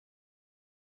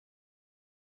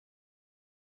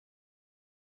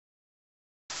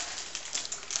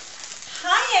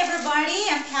everybody,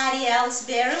 I'm Patty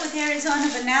Elsberry with Arizona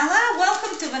Vanilla.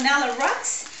 Welcome to Vanilla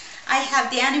Rocks. I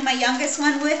have Danny, my youngest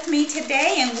one, with me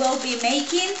today, and we'll be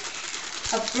making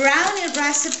a brownie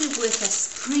recipe with a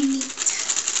springy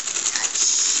touch,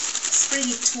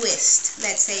 springy twist,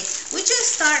 let's say. We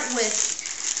just start with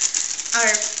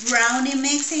our brownie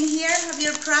mixing here of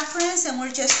your preference, and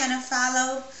we're just going to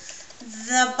follow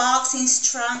the box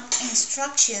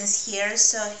instructions here.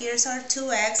 So here's our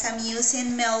 2 eggs. I'm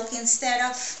using milk instead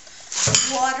of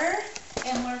water,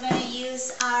 and we're going to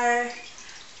use our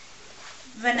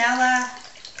vanilla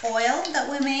oil that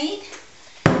we made,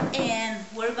 and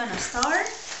we're going to start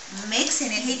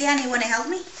mixing it. Hey Danny, you want to help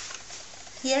me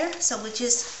here? So we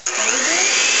just hold it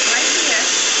right here.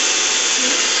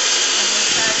 See? And we'll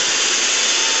start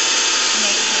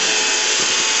mixing it.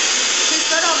 Just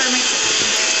start over mixing.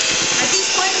 At this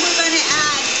point, we're going to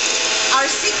add our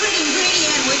secret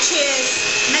ingredient, which is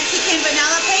Mexican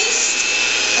vanilla paste.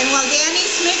 And while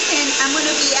Danny's mixing, I'm going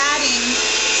to be adding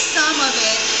some of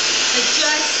it,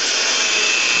 just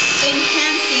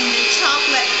enhancing the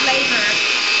chocolate flavor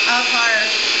of our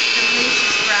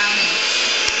delicious brownie.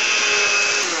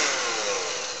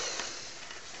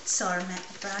 So our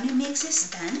brownie mix is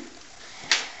done.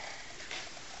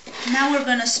 Now we're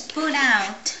going to spoon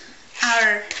out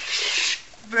our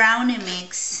brownie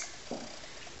mix,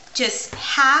 just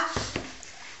half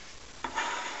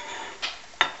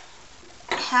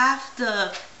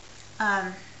the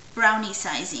brownie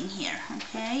sizing here,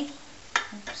 okay?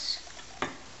 Oops.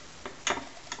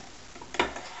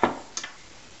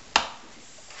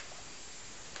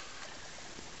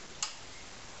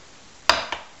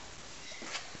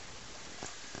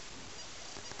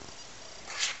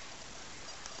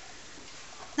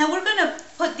 Now we're going to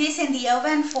put this in the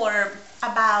oven for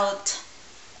about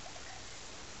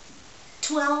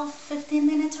 12-15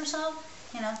 minutes or so,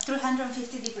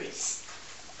 350 degrees.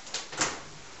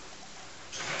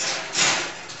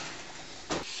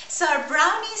 So our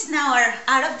brownies now are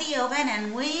out of the oven,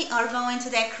 and we are going to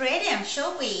decorate them,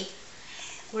 shall we?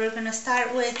 We're going to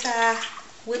start with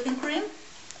whipping cream,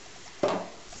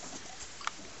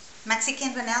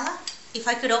 Mexican vanilla, if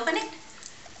I could open it.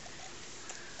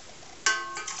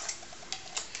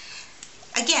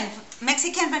 Again,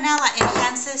 Mexican vanilla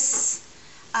enhances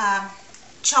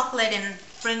chocolate and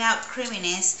bring out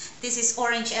creaminess. This is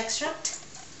orange extract.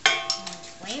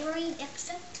 Flavoring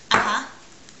extract? Uh-huh.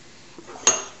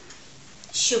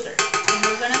 Sugar. And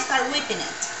we're going to start whipping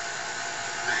it.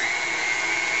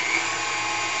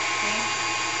 Okay.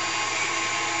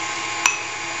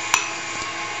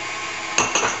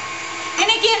 And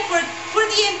again, for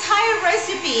the entire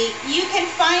recipe, you can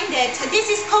find it. This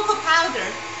is cocoa powder.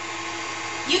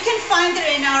 You can find it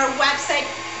in our website.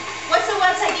 What's the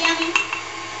website, Danny?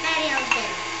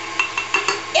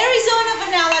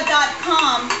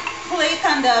 ArizonaVanilla.com. Click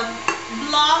on the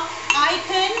blog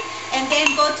icon and then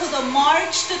go to the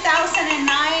March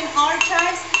 2009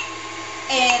 archives,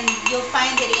 and you'll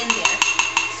find it in there.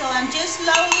 So I'm just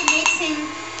slowly mixing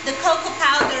the cocoa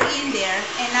powder in there,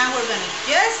 and now we're going to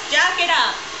just jack it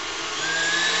up.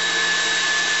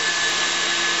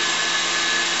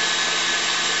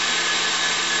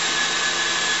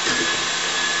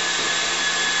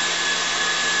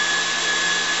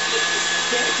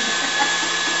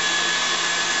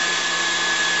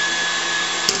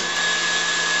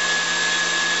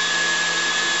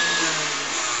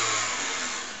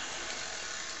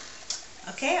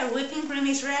 Okay, our whipping cream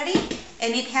is ready,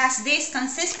 and it has this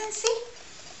consistency.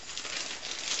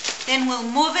 Then we'll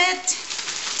move it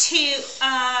to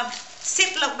a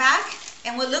Ziploc bag,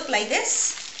 and we'll look like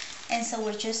this. And so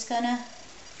we're just gonna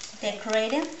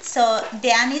decorate them. So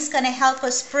Danny's gonna help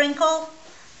us sprinkle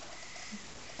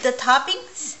the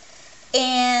toppings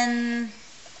and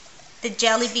the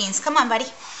jelly beans. Come on, buddy.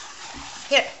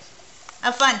 Here,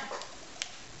 have fun.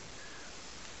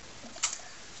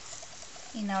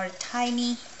 In our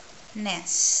tiny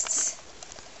nests.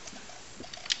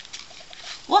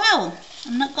 Wow,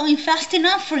 I'm not going fast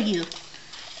enough for you.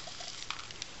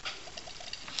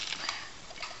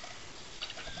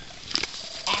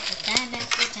 After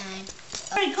time.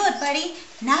 Very good, buddy.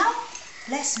 Now,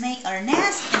 let's make our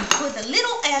nest and put the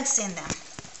little eggs in them.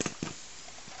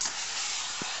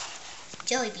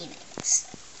 Jelly bean eggs.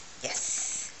 Yes.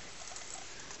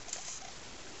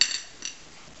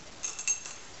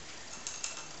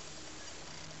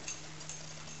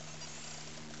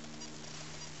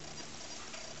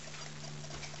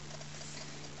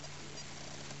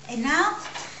 And now,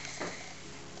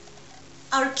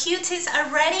 our cuties are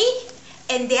ready,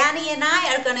 and Danny and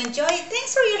I are going to enjoy it.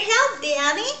 Thanks for your help,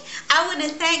 Danny. I want to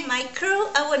thank my crew.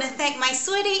 I want to thank my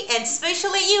sweetie, and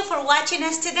especially you for watching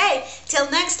us today. Till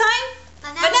next time,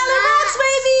 Vanilla Rocks,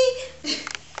 baby!